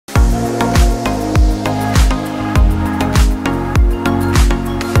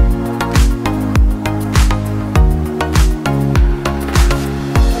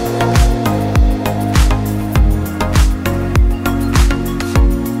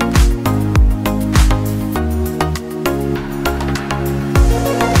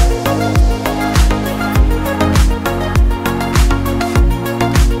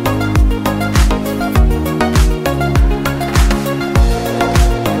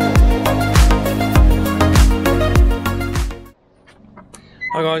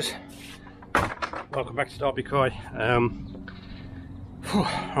Hi guys, welcome back to Derby Kai.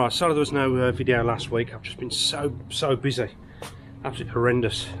 Right, sorry there was no video last week. I've just been so busy, absolutely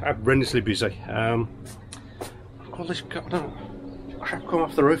horrendously busy. I've got this, I don't know, crap come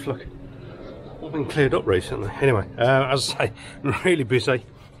off the roof. Look, all been cleared up recently. Anyway, as I say, I'm really busy.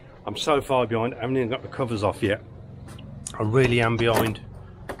 I'm so far behind. I haven't even got the covers off yet. I really am behind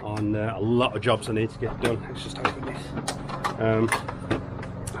on a lot of jobs I need to get done. Let's just open this.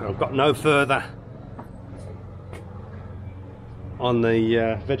 I've got no further on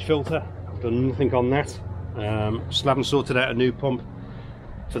the veg filter. I've done nothing on that. Still haven't sorted out a new pump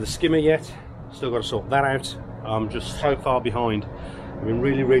for the skimmer yet. Still got to sort that out. I'm just so far behind. I've been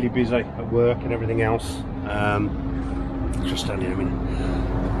really busy at work and everything else. Just stand here a minute.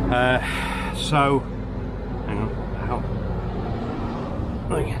 So, hang on.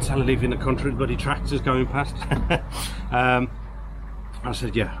 I can tell I live in the country. Bloody tractors going past. I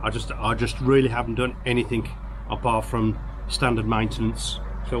said, yeah, I just really haven't done anything apart from standard maintenance,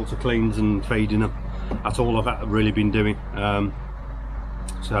 filter cleans and feeding them. That's all I've really been doing.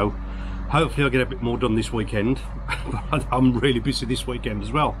 So hopefully I'll get a bit more done this weekend. But I'm really busy this weekend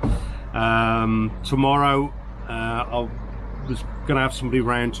as well. Tomorrow, I was going to have somebody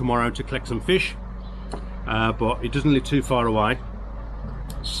around tomorrow to collect some fish, but it doesn't live too far away.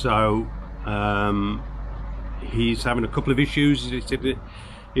 So he's having a couple of issues he said that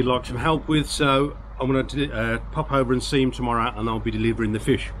he'd like some help with, so I'm going to pop over and see him tomorrow, and I'll be delivering the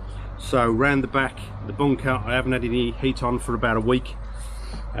fish. So round the back, the bunker, I haven't had any heat on for about a week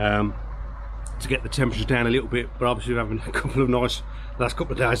to get the temperatures down a little bit, but obviously we're having a couple of nice, last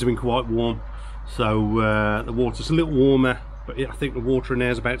couple of days have been quite warm, so the water's a little warmer, but I think the water in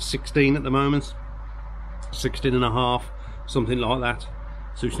there is about 16 at the moment, 16 and a half, something like that.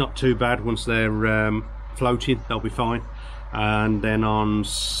 So it's not too bad. Once they're floating, they'll be fine. And then on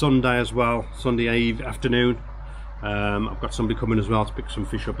Sunday as well, Sunday afternoon, I've got somebody coming as well to pick some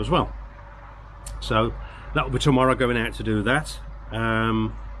fish up as well. So that'll be tomorrow, going out to do that.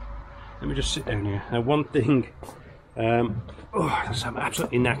 Let me just sit down here. Now one thing, I'm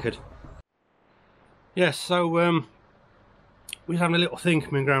absolutely knackered. Yes, so we were having a little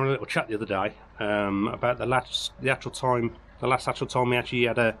think, me and Graham, a little chat the other day about the last actual time we actually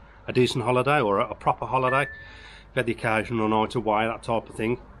had a decent holiday, or a proper holiday. We had the occasional night away, that type of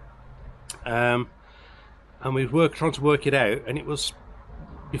thing. And we were trying to work it out, and it was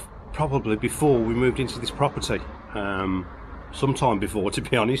probably before we moved into this property. Sometime before, to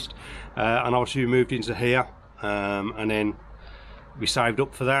be honest. And obviously we moved into here, and then we saved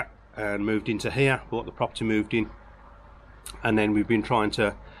up for that and moved into here, bought the property, moved in, and then we've been trying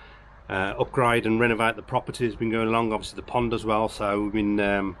to upgrade and renovate the property. Has been going along, obviously the pond as well, so we've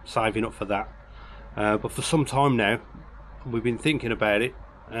been saving up for that. But for some time now we've been thinking about it,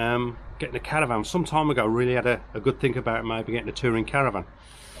 getting a caravan. Some time ago really had a good think about maybe getting a touring caravan,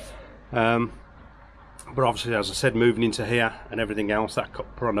 but obviously, as I said, moving into here and everything else, that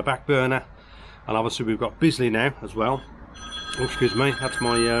got put on the back burner. And obviously we've got Bisley now as well. Oh, excuse me, that's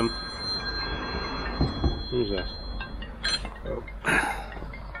my who's that? Oh.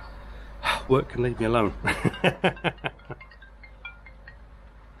 Work can leave me alone.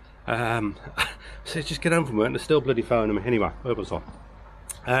 So just get home from work and they're still bloody phoning me. Anyway, where was I?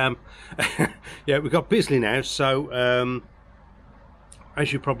 Yeah, we've got Bisley now. So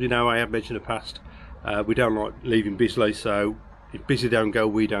as you probably know, I have mentioned in the past, we don't like leaving Bisley, so if Bisley don't go,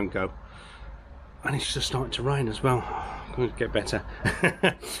 we don't go. And it's just starting to rain as well. Going to get better.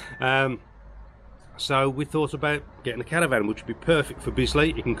 So we thought about getting a caravan, which would be perfect for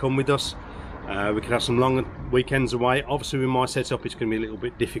Bisley. He can come with us. We can have some long weekends away. Obviously with my setup it's going to be a little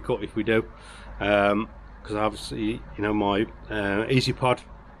bit difficult if we do, because obviously, you know, my Easy Pod,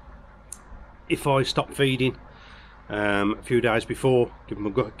 if I stop feeding a few days before,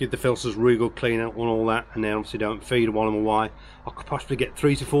 give the filters a really good clean out and all that, and then obviously don't feed while I'm away, I could possibly get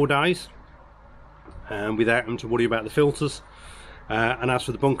 3 to 4 days without having to worry about the filters. And as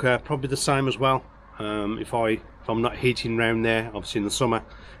for the bunker, probably the same as well. If I'm not heating around there, obviously in the summer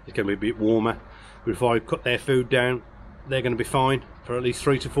it's going to be a bit warmer, but if I cut their food down, they're going to be fine for at least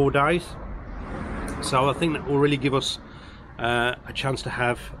 3 to 4 days. So I think that will really give us a chance to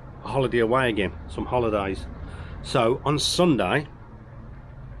have a holiday away again, some holidays. So on Sunday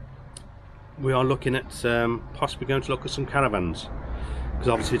we are looking at possibly going to look at some caravans, because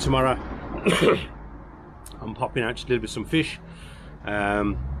obviously tomorrow I'm popping out to deliver some fish,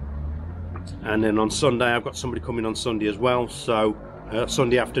 and then on Sunday I've got somebody coming on Sunday as well, so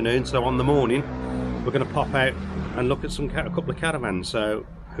Sunday afternoon. So on the morning we're going to pop out and look at a couple of caravans. So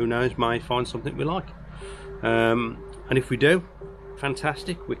who knows, may find something we like, and if we do,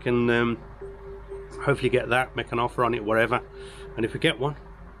 fantastic. We can hopefully get that, make an offer on it, whatever. And if we get one,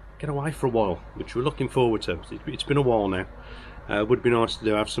 get away for a while, which we're looking forward to. It's been a while now. Would be nice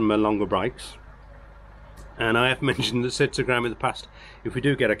to have some longer breaks. And I have mentioned, said to Graham in the past, if we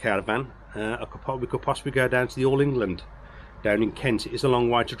do get a caravan, we could possibly go down to the All England down in Kent. It is a long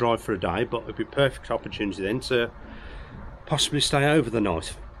way to drive for a day, but it'd be a perfect opportunity then to possibly stay over the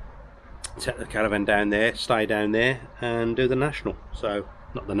night. Take the caravan down there, stay down there, and do the national. So,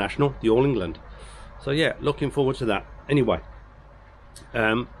 not the national, the All England. So yeah, looking forward to that. Anyway,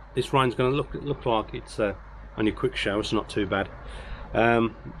 this rain's going to look like it's only a quick shower, it's not too bad.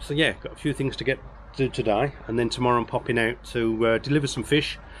 So yeah, got a few things to get to today, and then tomorrow I'm popping out to deliver some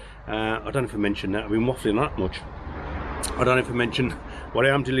fish. I don't know if I mentioned that. I've been waffling that much. I don't know if I mentioned what I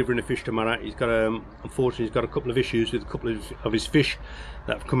am delivering the fish tomorrow. He's got unfortunately he's got a couple of issues with a couple of his fish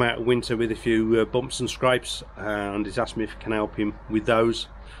that have come out of winter with a few bumps and scrapes, and he's asked me if I can help him with those.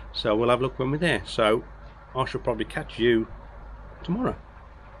 So we'll have a look when we're there. So I shall probably catch you tomorrow.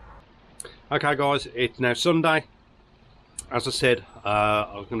 Okay guys, it's now Sunday. As I said,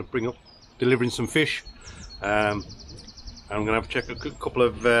 I'm going to bring up delivering some fish. I'm going to have a check a couple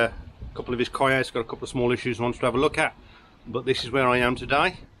of his kayaks. Got a couple of small issues I want to have a look at. But this is where I am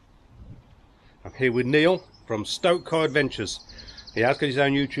today. I'm here with Neil from Stoke Car Adventures. He has got his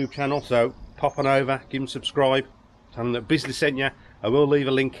own YouTube channel, so pop on over, give him a subscribe, tell him that Bisley sent you. I will leave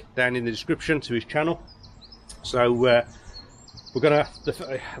a link down in the description to his channel. So we're gonna,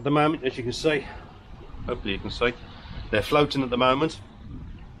 at the moment, as you can see, hopefully you can see, they're floating at the moment.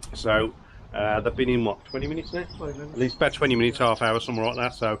 So they've been in what, 20 minutes now? 20 minutes. At least about 20 minutes, half hour, somewhere like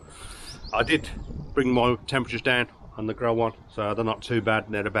that. So I did bring my temperatures down on the grow one, so they're not too bad.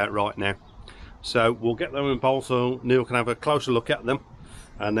 They're about right now. So we'll get them in bowl so Neil can have a closer look at them,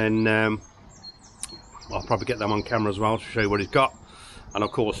 and then I'll probably get them on camera as well to show you what he's got. And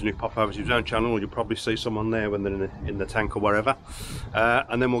of course, when you pop over to his own channel, you'll probably see someone there when they're in the tank or wherever.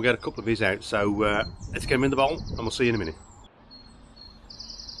 And then we'll get a couple of his out. So let's get them in the bowl, and we'll see you in a minute.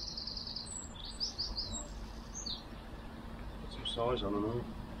 Put some size on them all.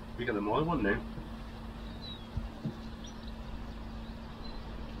 Bigger than my one now.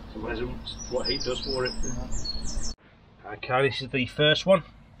 So measure what heat does for it. Okay, this is the first one.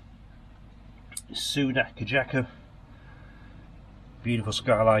 Suda Kajako. Beautiful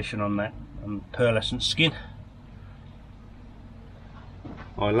scalation on that, and pearlescent skin.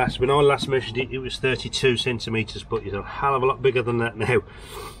 When I last measured it, it was 32 centimetres, but it's a hell of a lot bigger than that now.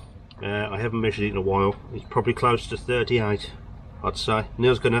 I haven't measured it in a while. It's probably close to 38, I'd say.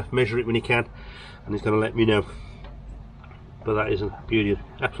 Neil's going to measure it when he can, and he's going to let me know. But that is a beauty,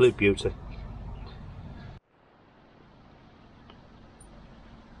 absolute beauty.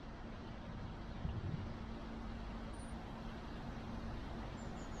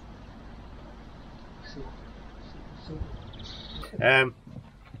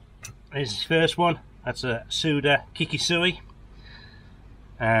 Here's his first one. That's a Suda Kikisui,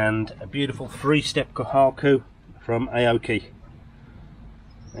 and a beautiful 3-step Kohaku from Aoki.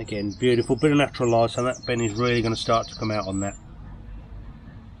 Again, beautiful, bit of natural light, so that Ben is really going to start to come out on that.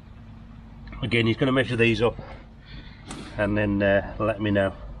 Again, he's going to measure these up and then let me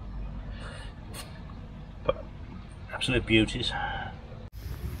know. But absolute beauties.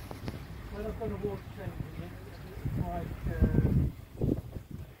 When I've done a water change, it's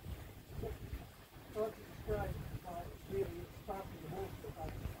like really sparkling the water.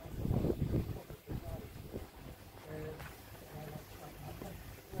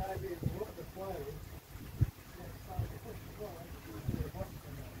 The idea is what the flow is,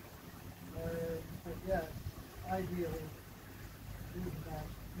 but yeah, ideally using that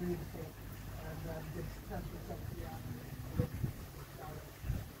really quick and then just 10% of the animal.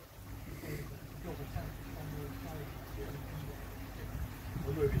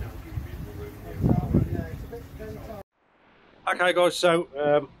 Okay guys, so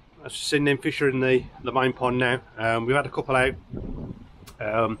I've seen them fish are in the main pond now. We've had a couple out.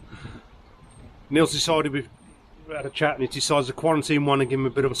 Neil's decided, we've had a chat, and he decides to quarantine one and give him a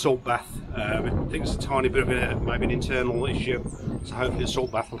bit of a salt bath. I think it's a tiny bit of maybe an internal issue, so hopefully the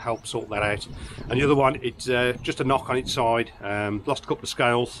salt bath will help sort that out. And the other one, it's just a knock on its side, lost a couple of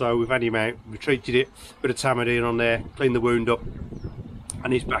scales, so we've had him out, we've treated it, bit of Tamadine on there, cleaned the wound up,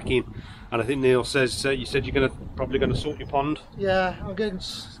 and he's back in. And I think Neil says, you said you're probably going to salt your pond? Yeah, I'm going to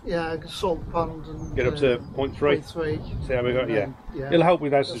salt the pond and get up to 0.3. See how we got, yeah. It'll help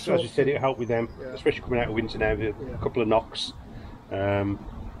with those, as you said, it'll help with them, especially coming out of winter now, with a couple of knocks.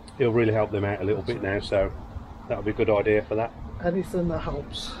 It'll really help them out a little bit now, so that'll be a good idea for that. Anything that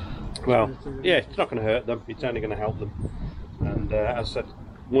helps. Well, yeah, it's not going to hurt them, it's only going to help them. And and as I said,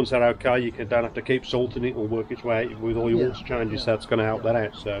 once they're okay, you don't have to keep salting it. It'll work its way out with all your water changes, so it's going to help that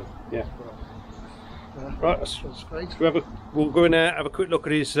out. So yeah. Right, that's great. We'll go in there, have a quick look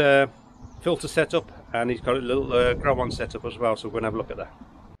at his filter setup, and he's got a little grow-on setup as well, so we're going to have a look at that.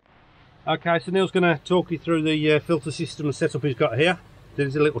 Okay, so Neil's going to talk you through the filter system and setup he's got here.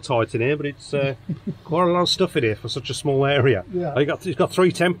 It's a little tight in here, but it's quite a lot of stuff in here for such a small area. Yeah. He's got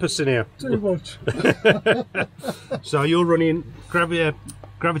 3 tempests in here. Too much. So you're running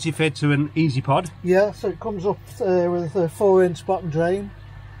gravity fed to an easy pod. Yeah, so it comes up with a 4-inch bottom drain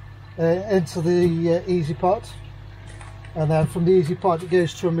into the easy pod, and then from the easy pod it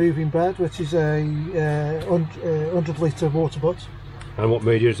goes to a moving bed, which is a 100 litre water butt. And what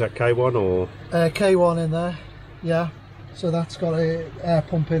media is that, K1 or? K1 in there, yeah. So that's got an air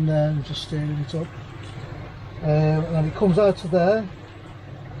pump in there and just steering it up. And then it comes out of there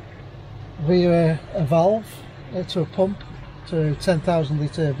via a valve to a pump, to a 10,000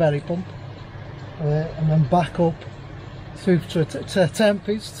 litre berry pump, and then back up through to a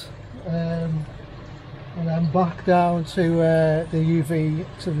tempest, and then back down to the UV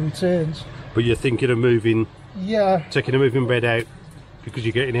to the returns. But you're thinking of moving, taking a moving bed out because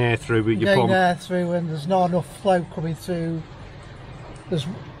you're getting air through with your pump? Getting air through, and there's not enough flow coming through. There's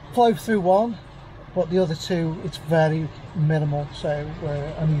flow through one, but the other two, it's very minimal, so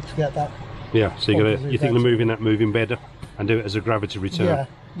I need to get that. Yeah, so you're thinking of moving that moving bed and do it as a gravity return?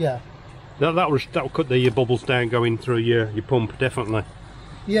 Yeah. That'll cut the bubbles down going through your pump, definitely.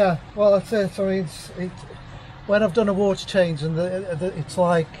 Yeah, well that's it. I mean, when I've done a water change, and it's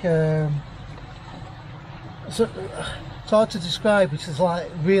like it's hard to describe. It's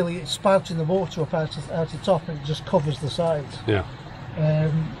like really it's spouting the water up out the top, and it just covers the sides. Yeah.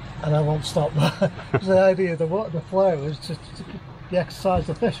 And I won't stop that. The idea of the flow is to exercise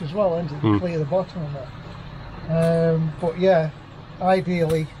the fish as well, and to clear the bottom of that. But yeah,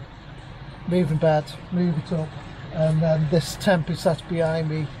 ideally, moving bed, move it up, and then this tempest that's behind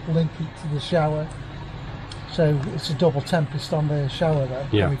me, link it to the shower. So it's a double tempest on the shower there,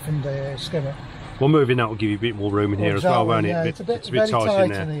 coming from the skimmer. Well, moving that will give you a bit more room in here as well, won't it? Yeah, it's a bit tight in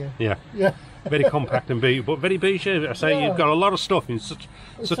there. Yeah. Very compact and beefy, but very beachy. I say you've got a lot of stuff in such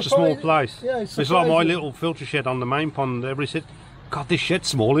a small place. Yeah, it's like my little filter shed on the main pond. Everybody said, God, this shed's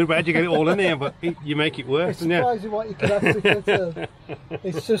small, where'd you get it all in here? But you make it work. It's surprising what you can actually fit in.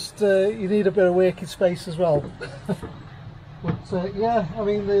 It's just, you need a bit of working space as well. But yeah, I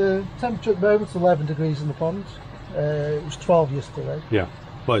mean, the temperature at the moment is 11 degrees in the pond. It was 12 yesterday. Yeah,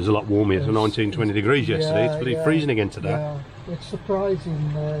 well, it's a lot warmer. It's 19, 20 degrees yesterday. It's pretty freezing again today. Yeah, it's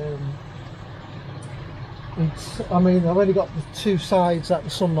surprising. I mean, I've only got the 2 sides that the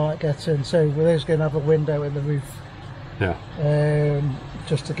sunlight gets in, so we're just going to have a window in the roof. Yeah.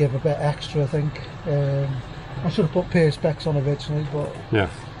 Just to give a bit extra, I think. I should have put perspex on originally, but yeah.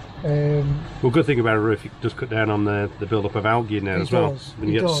 Well, good thing about a roof, it does cut down on the build-up of algae in there as well. As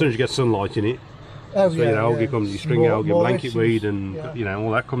soon as you get sunlight in it, algae comes, you string algae, blanket weed, and you know,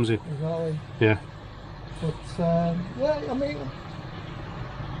 all that comes in. Exactly. Yeah. But yeah, I mean,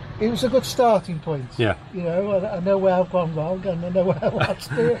 it was a good starting point. Yeah. You know, I know where I've gone wrong, and I know where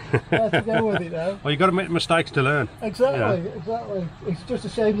to go with it now. Well, you've got to make mistakes to learn. Exactly, exactly. It's just a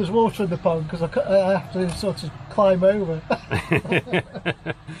shame there's water in the pond, because I have to sort of climb over.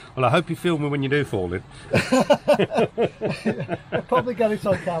 Well, I hope you film me when you do fall in. I'll probably get it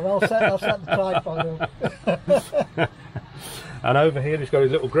on camera. I'll set the tripod up. And over here he's got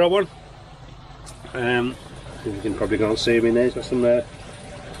his little grow on. You can probably go and see him in there. He's got some nice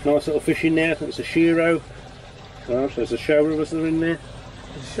little fish in there. I think it's a shiro. Oh, so there's a shower of us in there.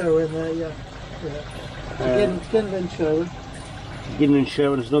 There's a shower in there, yeah. Ginlin shower. Ginlin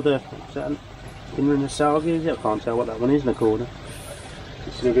shower. There's another. Is that Ginlin Asagi? I can't tell what that one is in the corner.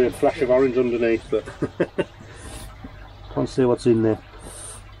 It's going to be a flash of orange underneath, but can't see what's in there.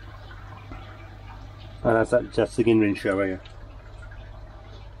 Oh, that's the Ginlin shower, yeah.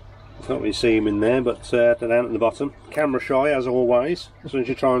 Can't really see him in there, but they're down at the bottom. Camera shy as always. As soon as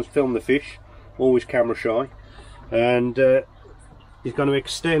you try and film the fish, always camera shy. And he's going to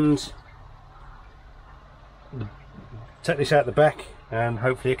extend, take this out the back, and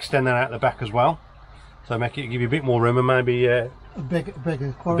hopefully extend that out the back as well. So give you a bit more room, and maybe a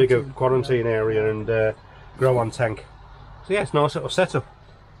bigger quarantine area and grow on tank. So yeah, it's a nice little setup.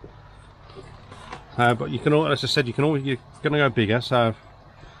 But you can, as I said, you're going to go bigger. So.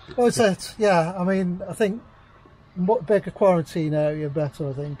 Well, it's it. Yeah, I mean, I think bigger quarantine area better.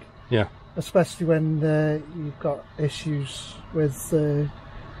 I think. Yeah. Especially when you've got issues with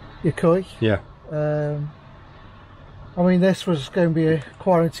your koi. Yeah. I mean, this was going to be a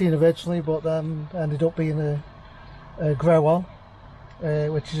quarantine originally, but then ended up being a grow on.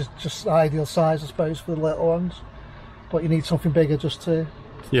 which is just the ideal size, I suppose, for the little ones. But you need something bigger just to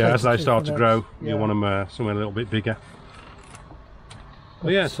as they start to grow, yeah. you want them somewhere a little bit bigger.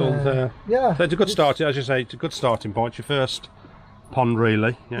 But yeah, so yeah, it's a good start. As you say, it's a good starting point. It's your first pond,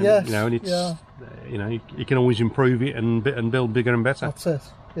 really. Yes, you know, and it's you know, you can always improve it and build bigger and better. That's it.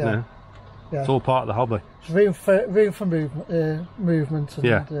 Yeah, you know? Yeah. It's all part of the hobby. There's room for movement.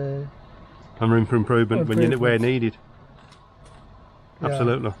 And, and room for improvement when where needed. Yeah.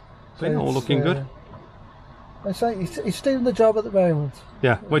 Absolutely. So it's all looking good. I say it's doing the job at the moment.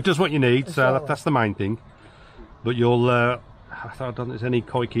 Yeah, well, it does what you need, exactly. so that's the main thing. But you'll, I don't think there's any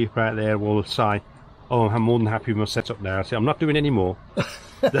koi keeper out there will say, "Oh, I'm more than happy with my setup now." I say, "I'm not doing any more."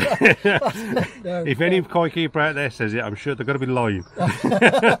 If any koi keeper out there says it, I'm sure they're going to be lying.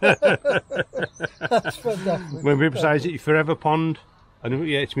 That's fantastic. When people say, "Is it your forever pond?" And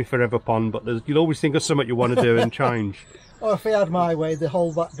yeah, it's my forever pond, but you'll always think of something you want to do and change. Oh, if I had my way, the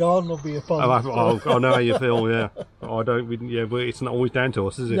whole back garden would be a pond. I know how you feel, yeah. I don't, yeah, but it's not always down to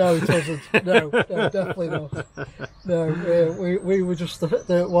us, is it? No, it isn't. No, definitely not. No, we were just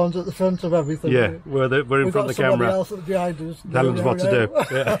the ones at the front of everything. Yeah, we're in front of the camera. Else behind us. Tell us what to do.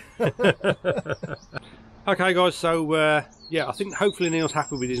 Yeah. Okay, guys. So yeah, I think hopefully Neil's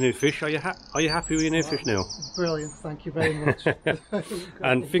happy with his new fish. Are you happy with your new fish, Neil? Brilliant. Thank you very much.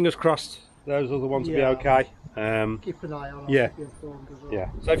 And fingers crossed, those other ones will be okay. Keep an eye on. Yeah. Keep informed as well. Yeah.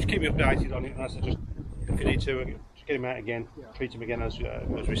 So just keep me updated on it. And I said, just if you need to, just get him out again, treat him again as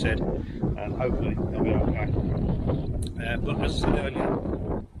we said, and hopefully they'll be okay. But as I said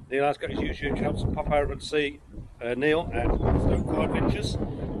earlier, Neil has got his YouTube channel, so pop over and see Neil at Stoke Car Adventures.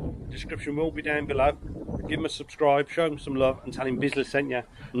 Description will be down below. Give him a subscribe, show him some love, and tell him Bisley sent you,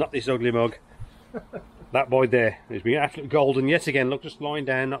 not this ugly mug. That boy there, he's been absolutely golden yet again. Look, just lying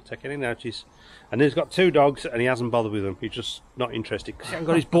down, not taking any notice. And he's got 2 dogs, and he hasn't bothered with them. He's just not interested because he hasn't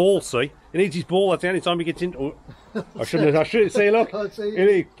got his ball. See, he needs his ball. That's the only time he gets into. Oh, I shouldn't see. Look,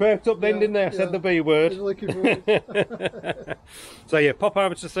 he perked up then, didn't they? I said the B word. So yeah, pop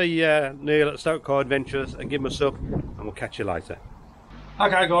over to see Neil at Stoke Car Adventures and give him a sub, and we'll catch you later.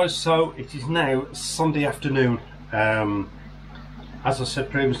 Okay, guys. So it is now Sunday afternoon. As I said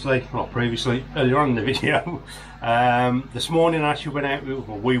previously, earlier on in the video, this morning I actually went out,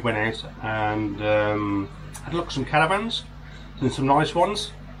 we went out and had a look at some caravans, and some nice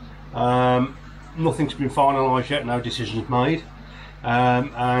ones. Nothing's been finalised yet, no decisions made,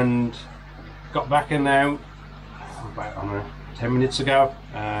 and got back in now about, I don't know, 10 minutes ago,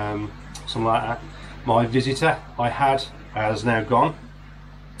 something like that. My visitor I had has now gone.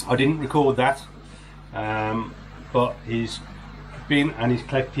 I didn't record that, but he's been and he's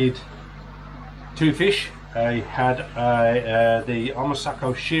collected 2 fish. He had the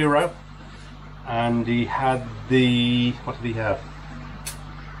Omasako Shiro, and he had the, what did he have?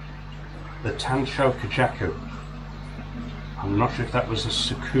 The Tansho Kajaku. I'm not sure if that was a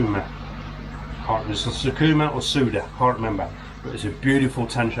Sakuma. It was a Sakuma or Suda, can't remember. But it's a beautiful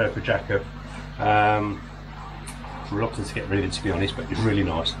Tansho Kajaku. Reluctant to get rid of it, to be honest, but it's really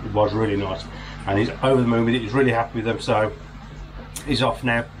nice. It was really nice, and he's over the moon with it. He's really happy with them, so he's off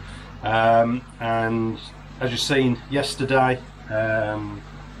now. And as you've seen yesterday,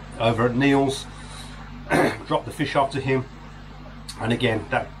 over at Neil's, dropped the fish off to him, and again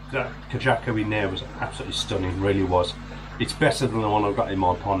that Kajaku in there was absolutely stunning, really was. It's better than the one I've got in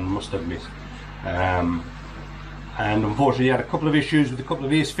my pond, I must admit. And unfortunately he had a couple of issues with a couple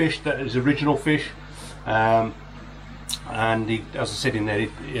of his fish, that is original fish. And he, as I said in there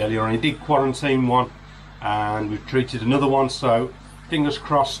earlier on, he did quarantine one, and we've treated another one, so fingers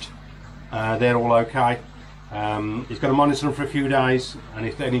crossed they're all okay. He's going to monitor them for a few days, and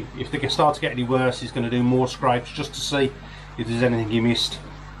if they can start to get any worse, he's going to do more scrapes just to see if there's anything he missed.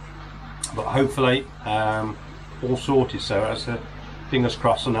 But hopefully all sorted, so as fingers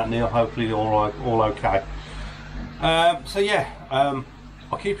crossed on that, Neil. Hopefully all okay. So yeah,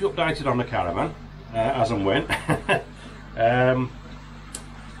 I'll keep you updated on the caravan as and when.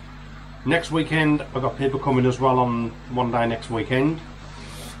 Next weekend I've got people coming as well on one day next weekend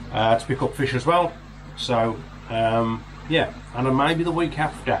to pick up fish as well. So yeah, and then maybe the week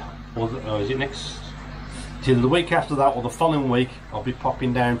after, or is it next? Till the week after that, or the following week, I'll be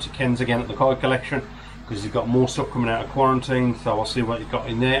popping down to Ken's again at the koi collection, because he's got more stuff coming out of quarantine. So I'll see what he's got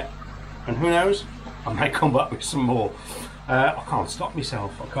in there, and who knows, I may come back with some more. I can't stop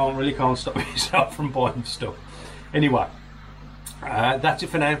myself. I really can't stop myself from buying stuff. Anyway, that's it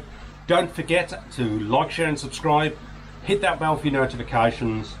for now. Don't forget to like, share and subscribe. Hit that bell for your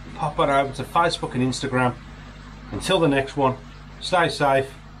notifications. Pop on over to Facebook and Instagram. Until the next one, stay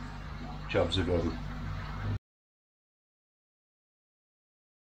safe. Jobs are done.